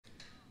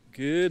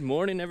Good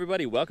morning,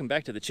 everybody. Welcome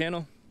back to the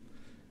channel.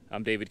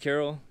 I'm David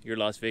Carroll, your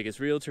Las Vegas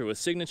realtor with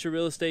Signature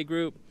Real Estate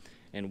Group,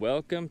 and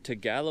welcome to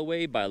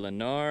Galloway by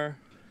Lennar.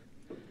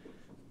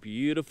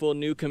 Beautiful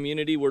new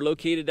community. We're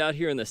located out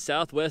here in the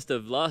southwest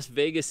of Las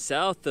Vegas,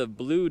 south of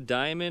Blue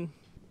Diamond.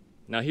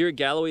 Now here at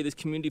Galloway, this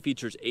community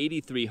features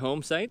 83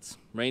 home sites,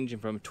 ranging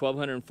from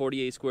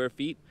 1,248 square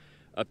feet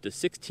up to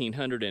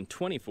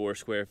 1,624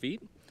 square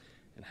feet.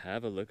 And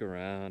have a look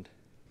around.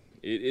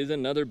 It is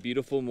another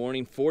beautiful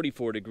morning,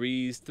 44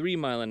 degrees,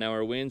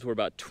 3-mile-an-hour winds. We're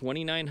about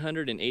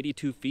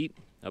 2,982 feet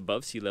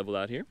above sea level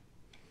out here.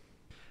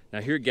 Now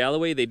here at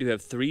Galloway, they do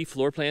have 3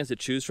 floor plans to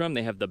choose from.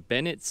 They have the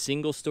Bennett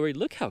single story.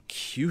 Look how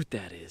cute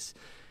that is.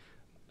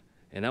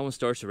 And that one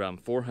starts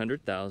around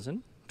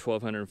 $400,000,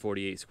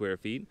 1,248 square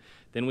feet.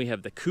 Then we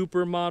have the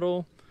Cooper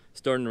model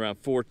starting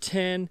around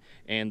 $410,000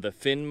 and the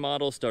Finn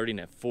model starting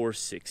at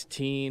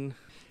 $416,000.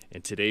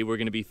 And today we're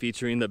going to be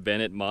featuring the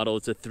Bennett model.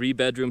 It's a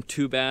 3-bedroom,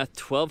 2-bath,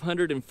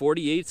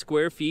 1,248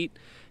 square feet.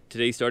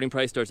 Today's starting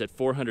price starts at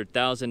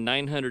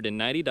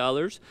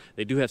 $400,990.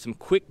 They do have some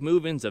quick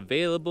move-ins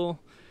available.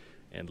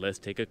 And let's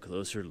take a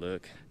closer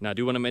look. Now I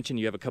do want to mention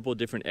you have a couple of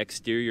different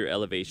exterior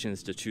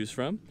elevations to choose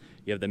from.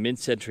 You have the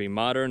mid-century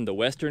modern, the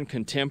western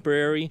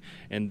contemporary,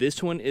 and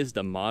this one is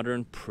the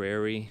modern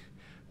prairie.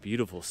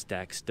 Beautiful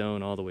stacked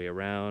stone all the way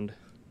around.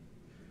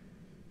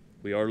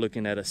 We are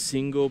looking at a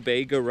single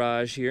bay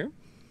garage here.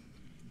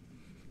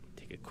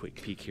 A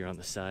quick peek here on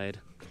the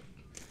side.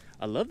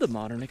 I love the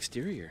modern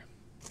exterior.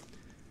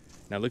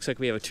 Now it looks like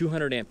we have a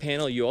 200 amp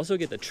panel. You also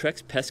get the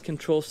Trex pest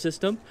control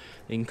system.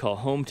 You can call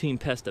Home Team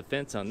Pest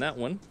Defense on that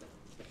one.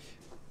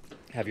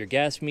 Have your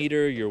gas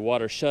meter, your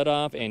water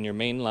shutoff, and your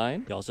main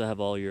line. You also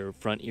have all your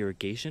front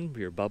irrigation,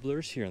 your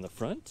bubblers here in the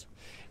front.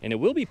 And it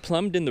will be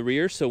plumbed in the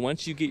rear, so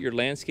once you get your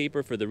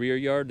landscaper for the rear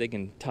yard, they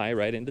can tie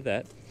right into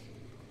that.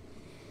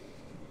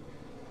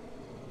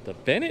 The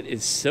Bennett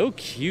is so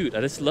cute. I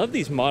just love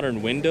these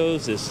modern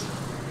windows.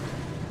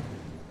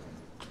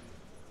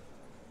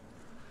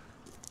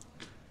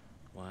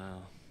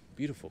 Wow,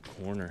 beautiful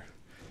corner.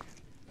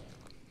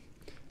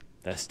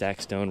 That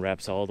stacked stone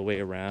wraps all the way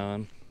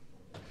around.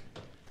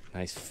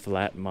 Nice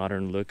flat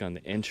modern look on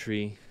the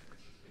entry.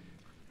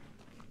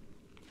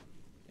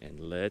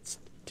 And let's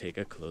take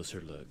a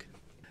closer look.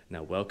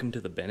 Now welcome to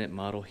the Bennett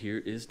model. Here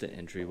is the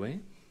entryway.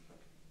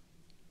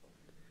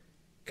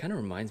 Kind of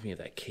reminds me of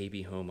that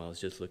KB home I was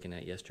just looking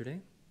at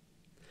yesterday.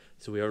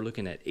 So we are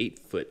looking at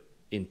 8-foot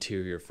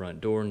interior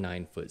front door,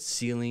 9-foot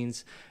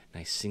ceilings,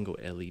 nice single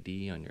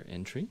LED on your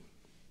entry.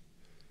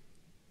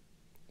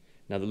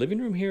 Now the living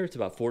room here, it's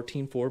about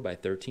 14.4 by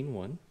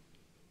 13.1.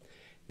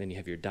 Then you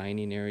have your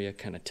dining area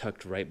kind of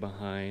tucked right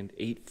behind,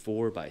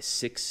 8.4 by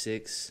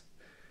 6.6,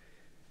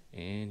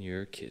 and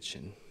your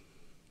kitchen.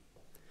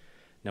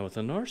 Now with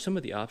Lennar, some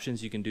of the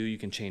options you can do, you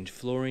can change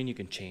flooring, you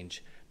can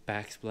change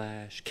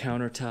backsplash,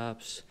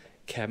 countertops,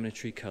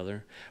 cabinetry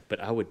color, but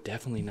I would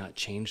definitely not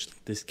change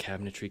this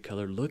cabinetry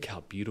color. Look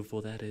how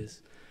beautiful that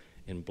is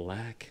in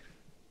black.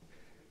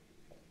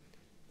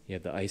 You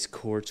have the ice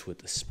quartz with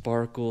the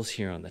sparkles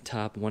here on the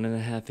top,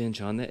 1.5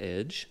 inch on the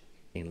edge.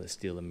 Stainless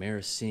steel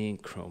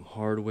Amerisync, chrome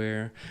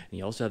hardware, and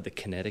you also have the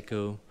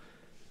Kinetico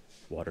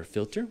water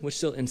filter, which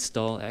they'll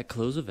install at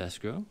close of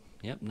escrow.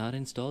 Yep, not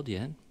installed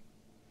yet.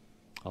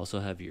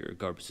 Also have your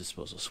garbage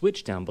disposal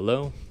switch down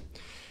below.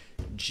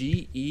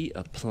 GE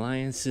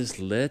appliances.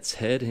 Let's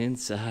head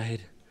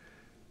inside.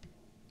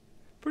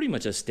 Pretty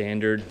much a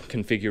standard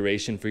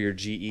configuration for your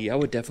GE. I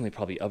would definitely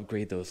probably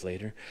upgrade those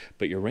later,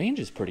 but your range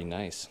is pretty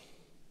nice.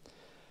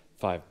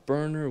 5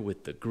 burner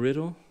with the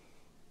griddle.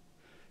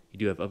 You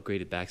do have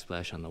upgraded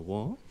backsplash on the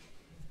wall.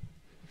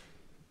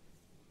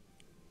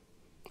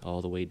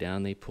 All the way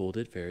down they pulled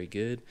it, very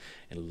good.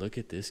 And look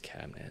at this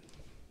cabinet.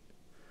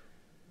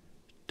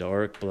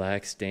 Dark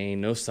black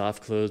stain, no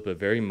soft close, but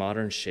very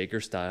modern shaker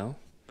style.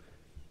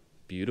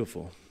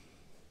 Beautiful.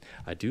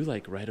 I do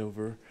like right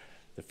over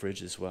the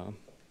fridge as well.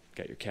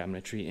 Got your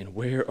cabinetry. And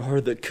where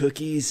are the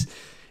cookies?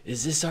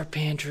 Is this our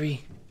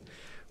pantry?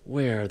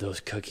 Where are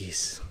those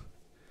cookies?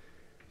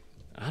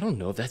 I don't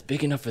know if that's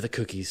big enough for the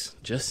cookies.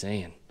 Just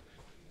saying.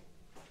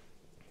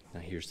 Now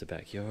here's the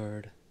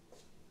backyard.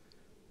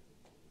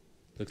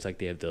 Looks like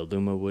they have the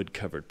Lumawood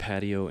covered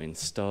patio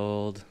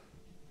installed.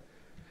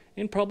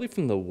 And probably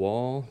from the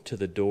wall to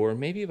the door,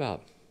 maybe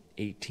about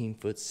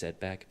 18-foot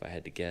setback if I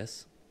had to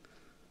guess.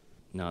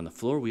 Now on the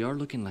floor, we are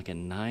looking like a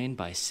 9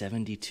 by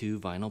 72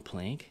 vinyl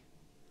plank.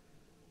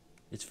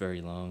 It's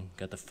very long.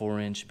 Got the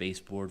 4-inch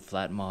baseboard,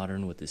 flat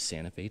modern with this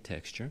Santa Fe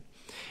texture.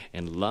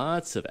 And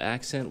lots of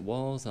accent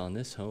walls on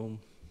this home.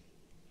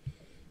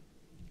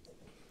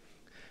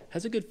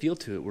 Has a good feel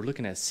to it. We're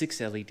looking at 6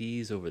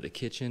 LEDs over the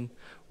kitchen,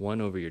 1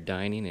 over your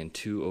dining, and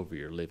 2 over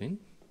your living.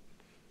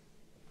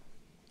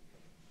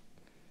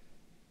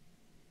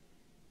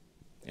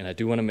 And I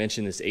do want to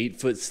mention this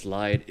 8-foot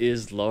slide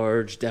is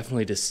large.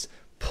 Definitely just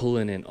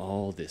pulling in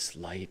all this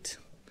light.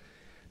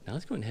 Now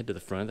let's go and head to the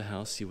front of the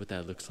house, see what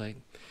that looks like.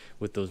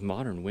 With those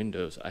modern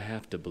windows, I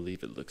have to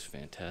believe it looks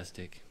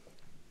fantastic.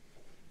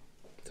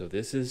 So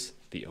this is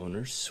the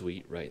owner's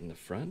suite right in the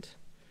front.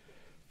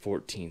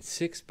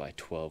 14.6 by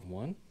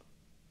 12.1.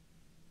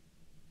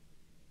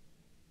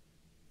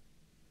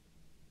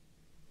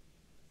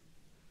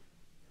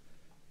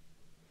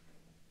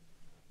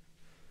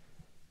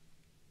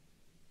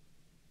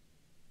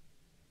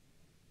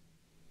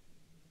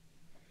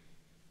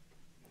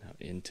 Now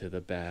into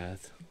the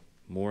bath.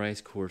 More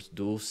ice quartz,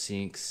 dual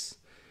sinks,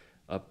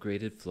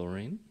 upgraded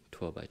flooring,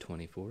 12 by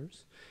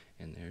 24s,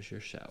 and there's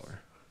your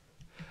shower.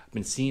 I've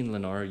been seeing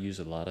Lennar use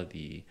a lot of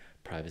the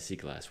privacy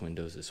glass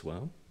windows as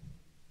well.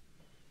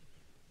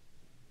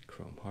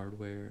 Chrome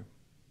hardware.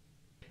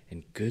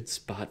 And good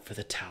spot for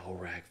the towel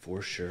rack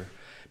for sure.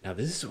 Now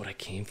this is what I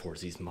came for,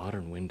 is these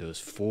modern windows.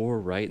 4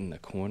 right in the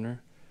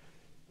corner.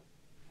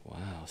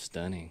 Wow,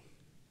 stunning.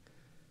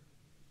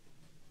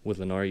 With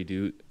Lennar you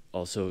do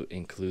also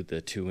include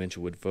the 2-inch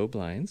wood faux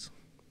blinds.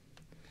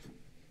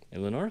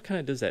 And Lennar kind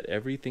of does that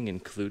everything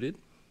included.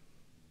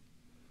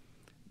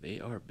 They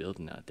are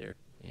building out there.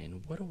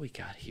 And what do we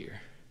got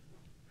here?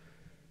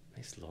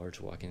 Nice large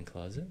walk-in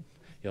closet.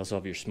 You also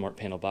have your smart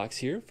panel box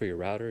here for your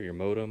router, your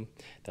modem.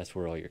 That's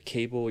where all your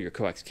cable, your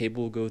coax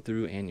cable will go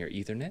through, and your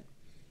Ethernet.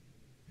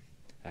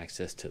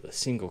 Access to the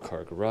single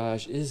car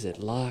garage. Is it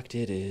locked?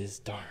 It is.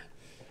 Darn.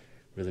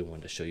 Really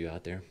wanted to show you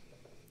out there.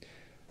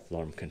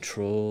 Alarm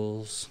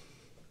controls.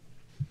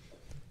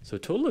 So a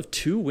total of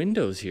 2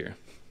 windows here.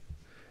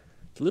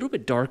 It's a little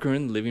bit darker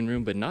in the living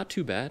room, but not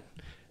too bad.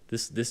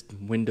 This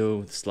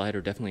window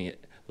slider definitely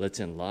lets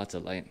in lots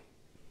of light.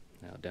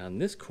 Now down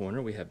this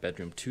corner we have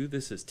bedroom 2.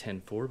 This is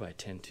 10.4 by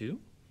 10.2.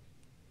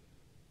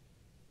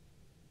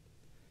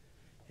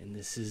 And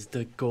this is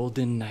the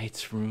Golden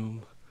Knights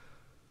room.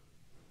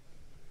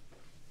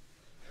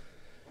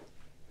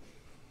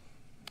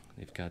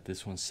 They've got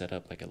this one set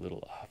up like a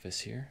little office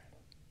here.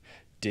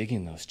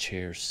 Digging those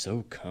chairs,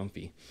 so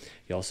comfy.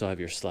 You also have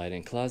your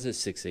slide-in closet,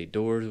 6/8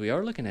 doors. We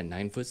are looking at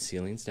 9-foot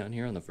ceilings down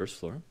here on the first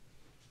floor.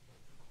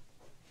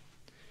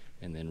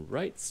 And then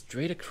right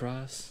straight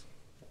across,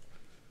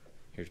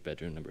 here's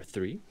bedroom number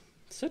 3.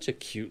 Such a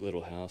cute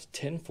little house,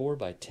 10.4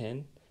 by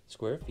 10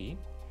 square feet.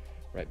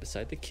 Right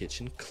beside the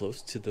kitchen,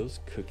 close to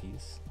those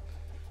cookies.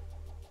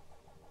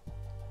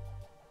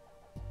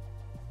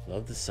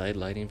 Love the side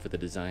lighting for the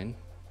design.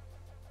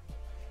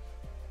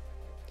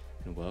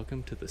 And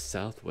welcome to the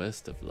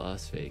southwest of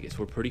Las Vegas.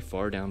 We're pretty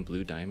far down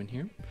Blue Diamond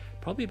here.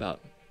 Probably about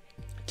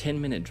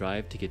 10-minute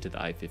drive to get to the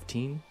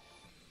I-15.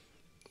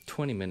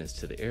 20 minutes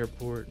to the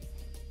airport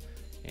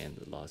and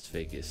the Las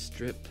Vegas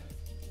Strip.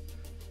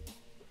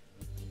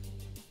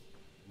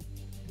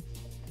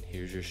 And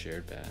here's your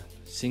shared bath.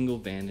 Single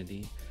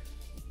vanity,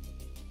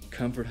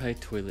 comfort height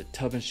toilet,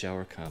 tub and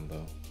shower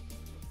combo.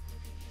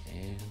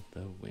 And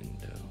the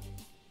window.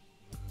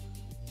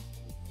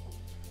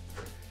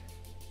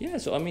 Yeah,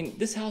 so I mean,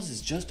 this house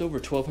is just over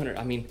 1,200.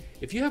 I mean,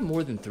 if you have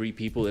more than 3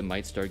 people, it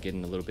might start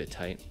getting a little bit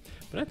tight.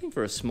 But I think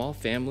for a small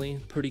family,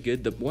 pretty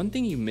good. The one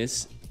thing you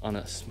miss on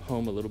a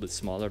home a little bit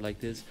smaller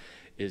like this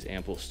is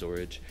ample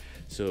storage.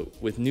 So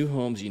with new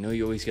homes, you know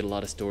you always get a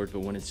lot of storage, but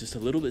when it's just a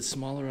little bit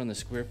smaller on the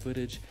square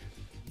footage,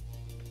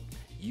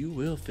 you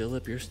will fill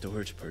up your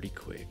storage pretty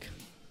quick.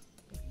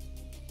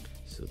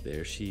 So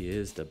there she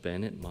is, the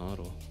Bennett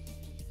model.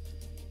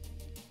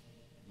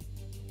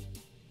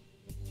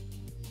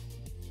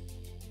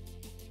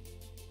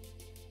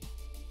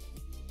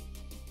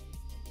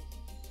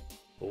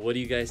 Well, what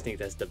do you guys think?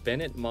 That's the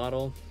Bennett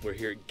model. We're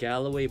here at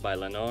Galloway by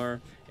Lennar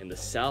in the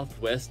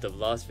southwest of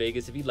Las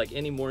Vegas. If you'd like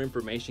any more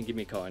information, give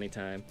me a call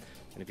anytime.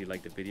 And if you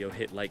like the video,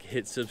 hit like,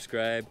 hit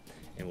subscribe,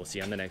 and we'll see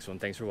you on the next one.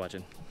 Thanks for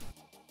watching.